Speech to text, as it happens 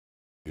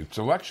It's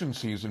election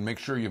season. Make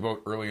sure you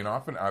vote early and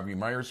often. Avi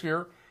Meyer's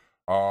here.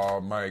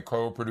 My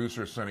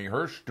co-producer, Sonny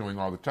Hirsch, doing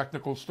all the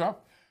technical stuff.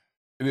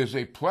 It is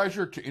a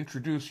pleasure to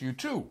introduce you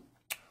to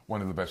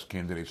one of the best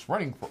candidates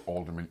running for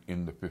alderman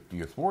in the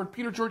 50th Ward,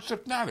 Peter George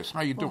Sifnotis.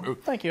 How you doing? Well,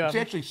 thank you. It's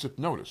actually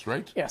Sifnotis,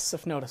 right? Yes,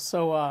 Sifnotis.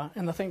 So,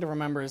 and the thing to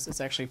remember is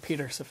it's actually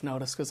Peter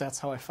Sifnotis, because that's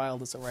how I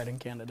filed as a write-in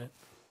candidate.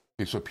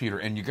 Okay, so Peter,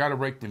 and you got to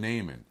write the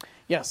name in.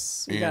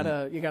 Yes, you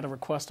gotta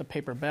request a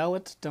paper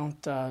ballot.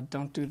 Don't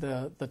do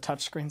the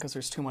touch screen, because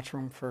there's too much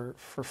room for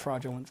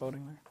fraudulent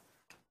voting there.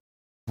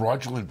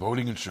 Fraudulent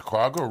voting in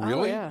Chicago,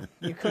 really? Oh, yeah,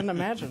 you couldn't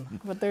imagine.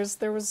 But there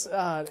was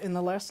in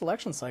the last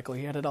election cycle,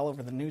 you had it all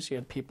over the news. You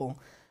had people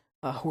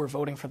who were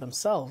voting for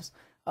themselves,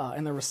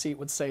 and the receipt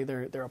would say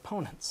their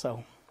opponent.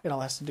 So it all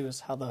has to do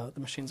is how the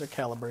machines are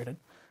calibrated.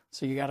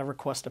 So you got to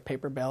request a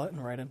paper ballot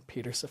and write in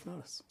Peter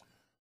Sifnotis.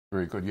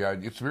 Very good. Yeah,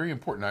 it's very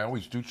important. I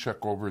always do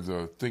check over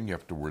the thing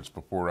afterwards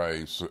before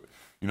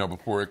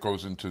before it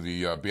goes into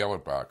the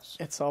ballot box.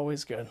 It's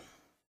always good.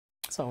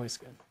 It's always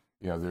good.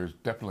 Yeah, there's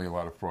definitely a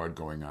lot of fraud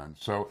going on.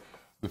 So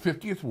the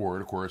 50th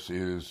Ward, of course,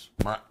 is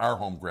our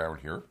home ground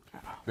here.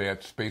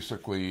 That's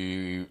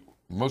basically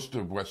most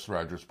of West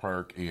Rogers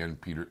Park and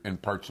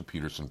parts of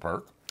Peterson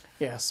Park.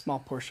 Yeah, a small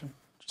portion,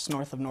 just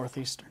north of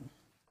Northeastern.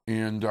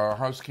 And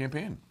how's the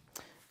campaign?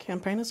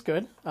 Campaign is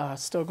good.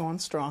 Still going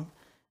strong.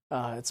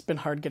 It's been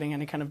hard getting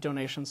any kind of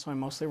donations, so I'm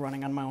mostly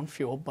running on my own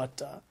fuel,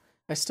 but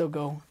I still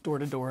go door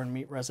to door and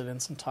meet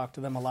residents and talk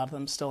to them. A lot of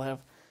them still have,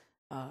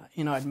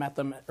 I'd met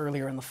them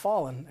earlier in the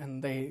fall,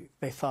 and they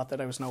thought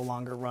that I was no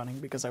longer running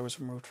because I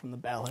was removed from the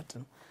ballot.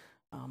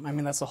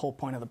 And that's the whole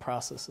point of the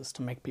process, is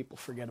to make people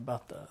forget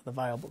about the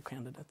viable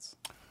candidates.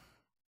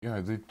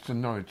 Yeah,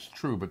 no, it's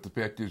true, but the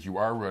fact is you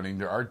are running.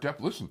 There are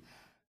listen,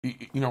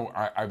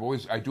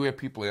 I do have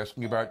people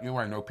asking about you.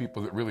 I know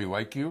people that really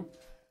like you.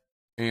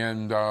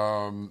 And,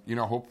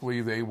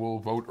 hopefully they will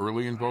vote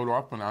early and vote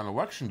often on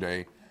Election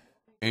Day.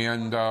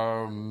 And,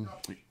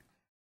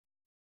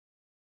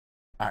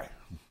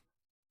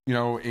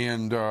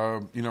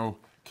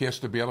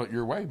 cast a ballot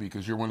your way,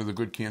 because you're one of the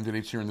good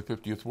candidates here in the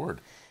 50th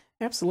Ward.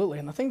 Absolutely.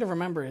 And the thing to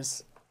remember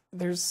is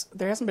there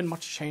hasn't been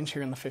much change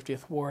here in the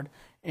 50th Ward.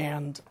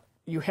 And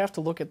you have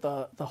to look at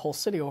the whole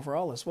city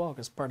overall as well,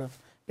 because part of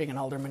being an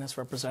alderman is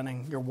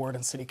representing your ward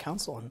and city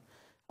council. And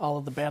all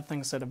of the bad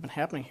things that have been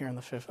happening here in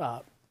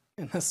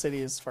the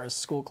city, as far as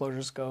school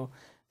closures go,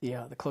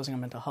 the closing of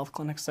mental health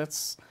clinics,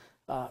 that's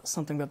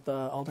something that the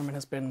alderman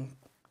has been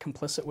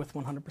complicit with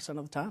 100%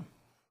 of the time.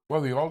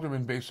 Well, the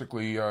alderman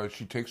basically,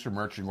 she takes her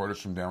marching orders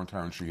from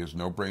downtown. She has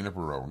no brain of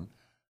her own.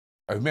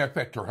 As a matter of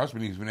fact, her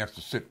husband, he's been asked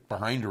to sit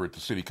behind her at the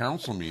city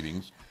council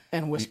meetings.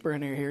 And whisper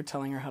in her ear,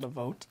 telling her how to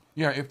vote.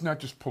 Yeah, if not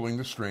just pulling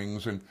the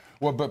strings.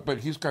 But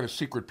he's got a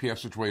secret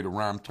passageway to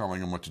Rom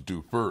telling him what to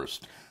do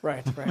first.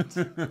 Right.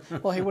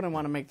 Well, he wouldn't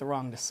want to make the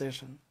wrong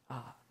decision.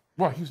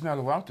 Well, he's not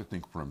allowed to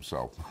think for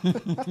himself.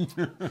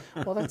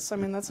 Well,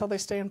 that's how they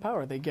stay in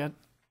power. They get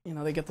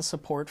the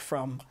support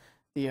from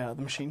the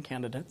machine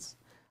candidates,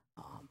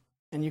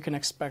 and you can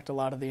expect a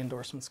lot of the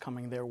endorsements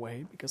coming their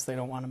way, because they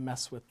don't want to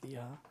mess with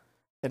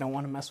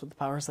the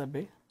powers that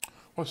be.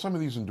 Well, some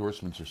of these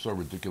endorsements are so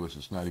ridiculous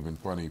it's not even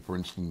funny. For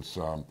instance,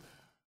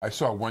 I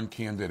saw one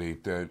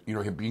candidate that,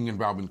 being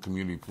involved in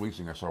community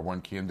policing, I saw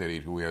one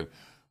candidate who had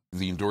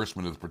the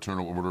endorsement of the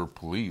Fraternal Order of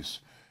Police.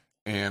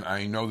 And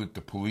I know that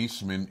the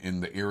policemen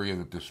in the area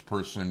that this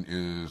person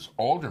is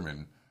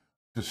alderman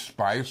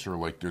despise her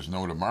like there's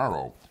no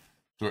tomorrow.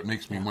 So it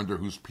makes me wonder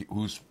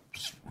who's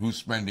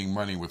spending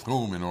money with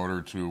whom in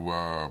order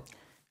to...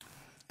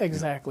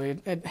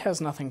 Exactly. It has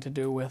nothing to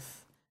do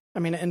with...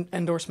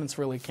 endorsements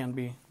really can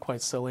be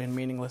quite silly and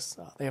meaningless.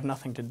 They have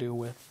nothing to do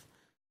with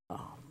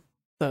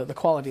the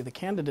quality of the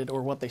candidate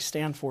or what they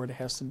stand for. It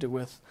has to do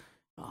with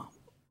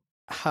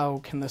how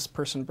can this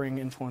person bring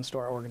influence to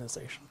our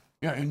organization.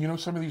 Yeah, and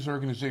some of these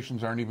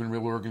organizations aren't even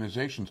real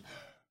organizations.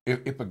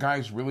 If a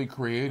guy's really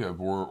creative,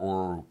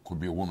 or could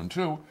be a woman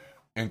too,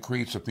 and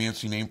creates a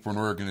fancy name for an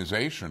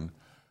organization,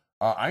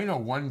 I know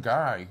one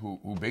guy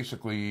who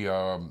basically,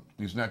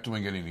 he's not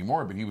doing it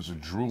anymore, but he was a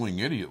drooling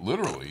idiot,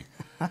 literally.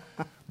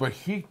 But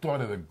he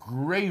thought of the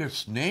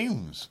greatest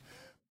names,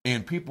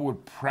 and people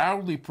would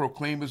proudly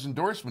proclaim his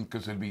endorsement,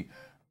 because it'd be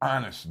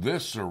honest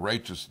this or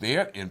righteous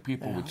that, and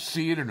people would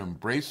see it and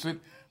embrace it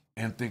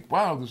and think,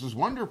 wow, this is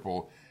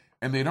wonderful.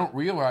 And they don't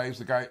realize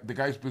the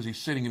guy's busy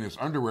sitting in his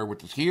underwear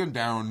with his hand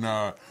down,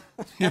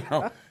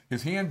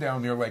 his hand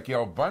down there like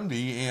Al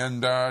Bundy,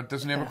 and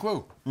doesn't have a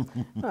clue.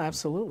 No,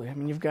 absolutely.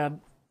 You've got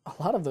a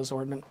lot of those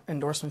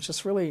endorsements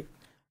just really,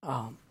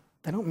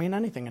 they don't mean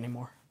anything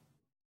anymore.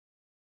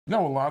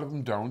 No, a lot of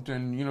them don't,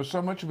 and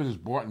so much of it is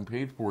bought and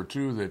paid for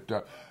too.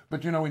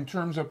 But in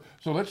terms of,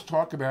 so let's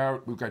talk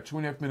about. We've got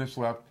 2.5 minutes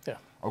left. Yeah.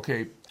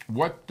 Okay,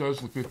 what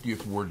does the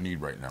 50th Ward need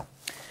right now?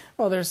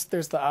 Well, there's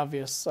the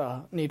obvious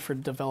need for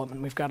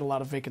development. We've got a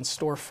lot of vacant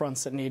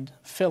storefronts that need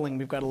filling.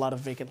 We've got a lot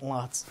of vacant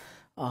lots.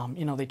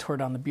 They tore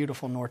down the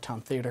beautiful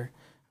Northtown Theater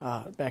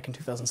back in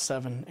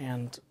 2007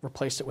 and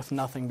replaced it with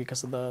nothing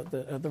because of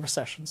the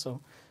recession.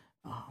 So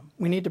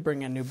we need to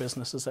bring in new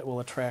businesses that will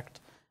attract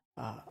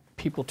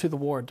people to the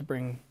ward to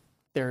bring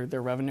their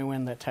revenue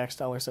in, that tax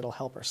dollars that'll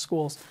help our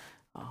schools,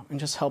 and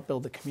just help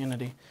build the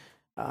community.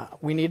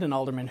 We need an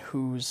alderman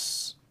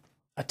who's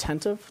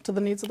attentive to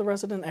the needs of the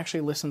resident,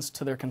 actually listens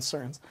to their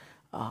concerns.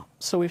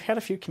 So we've had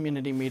a few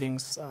community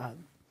meetings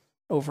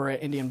over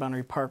at Indian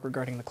Boundary Park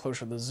regarding the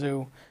closure of the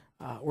zoo,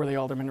 where the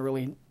alderman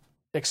really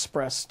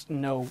expressed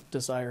no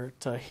desire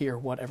to hear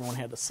what everyone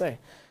had to say.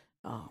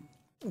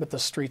 With the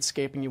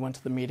streetscaping, you went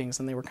to the meetings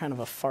and they were kind of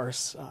a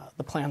farce.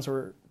 The plans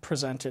were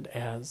presented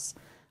as,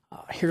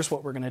 here's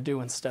what we're going to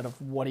do, instead of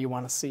what do you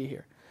want to see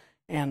here.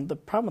 And the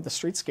problem with the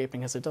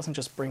streetscaping is it doesn't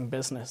just bring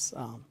business.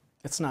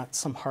 It's not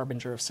some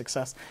harbinger of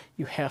success.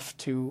 You have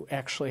to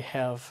actually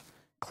have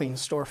clean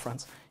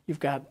storefronts. You've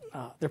got,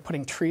 they're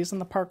putting trees in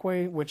the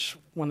parkway, which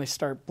when they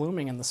start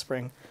blooming in the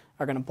spring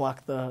are going to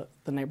block the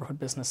neighborhood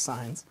business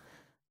signs.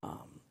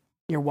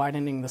 You're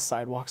widening the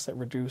sidewalks that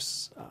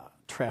reduce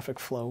traffic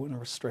flow and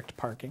restrict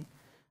parking.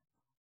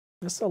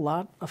 There's a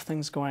lot of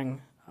things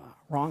going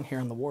wrong here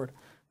in the ward.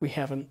 We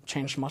haven't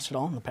changed much at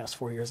all in the past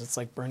 4 years. It's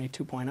like Bernie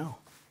 2.0.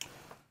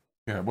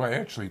 Yeah, well,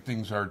 actually,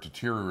 things are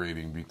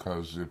deteriorating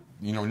because,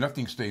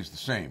 nothing stays the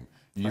same.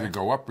 You either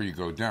go up or you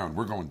go down.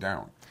 We're going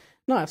down.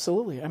 No,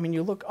 absolutely. I mean,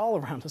 you look all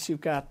around us.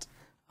 You've got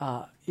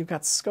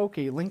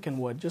Skokie,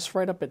 Lincolnwood, just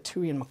right up at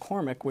Toohey and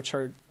McCormick, which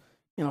are,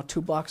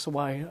 2 blocks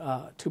away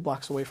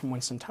from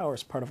Winston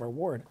Towers, part of our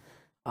ward.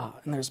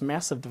 And there's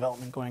massive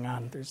development going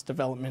on. There's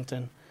development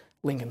in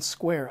Lincoln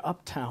Square,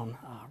 Uptown,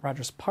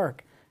 Rogers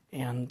Park,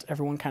 and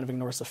everyone kind of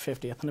ignores the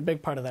 50th. And a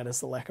big part of that is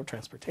the lack of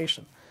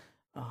transportation.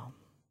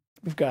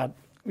 We've got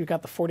the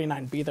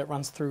 49B that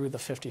runs through the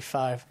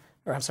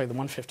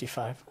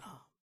 155,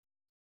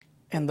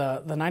 and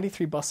the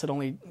 93 bus that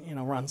only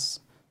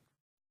runs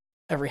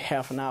every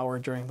half an hour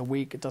during the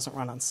week. It doesn't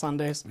run on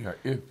Sundays. Yeah,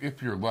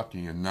 if you're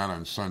lucky, and not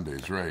on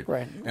Sundays, right?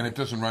 Right. And it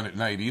doesn't run at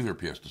night either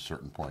past a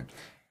certain point.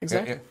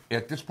 Exactly.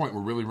 At this point,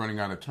 we're really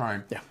running out of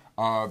time. Yeah.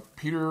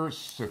 Peter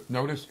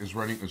Sifnotis is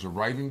running as a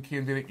write-in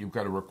candidate. You've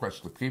got to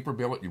request the paper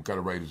ballot. You've got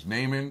to write his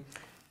name in.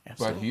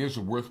 Absolutely. But he is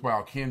a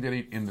worthwhile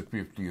candidate in the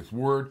 50th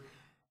ward.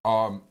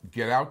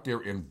 Get out there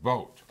and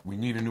vote. We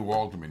need a new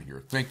alderman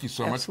here. Thank you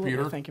so much,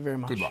 Peter. Thank you very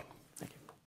much. Good luck.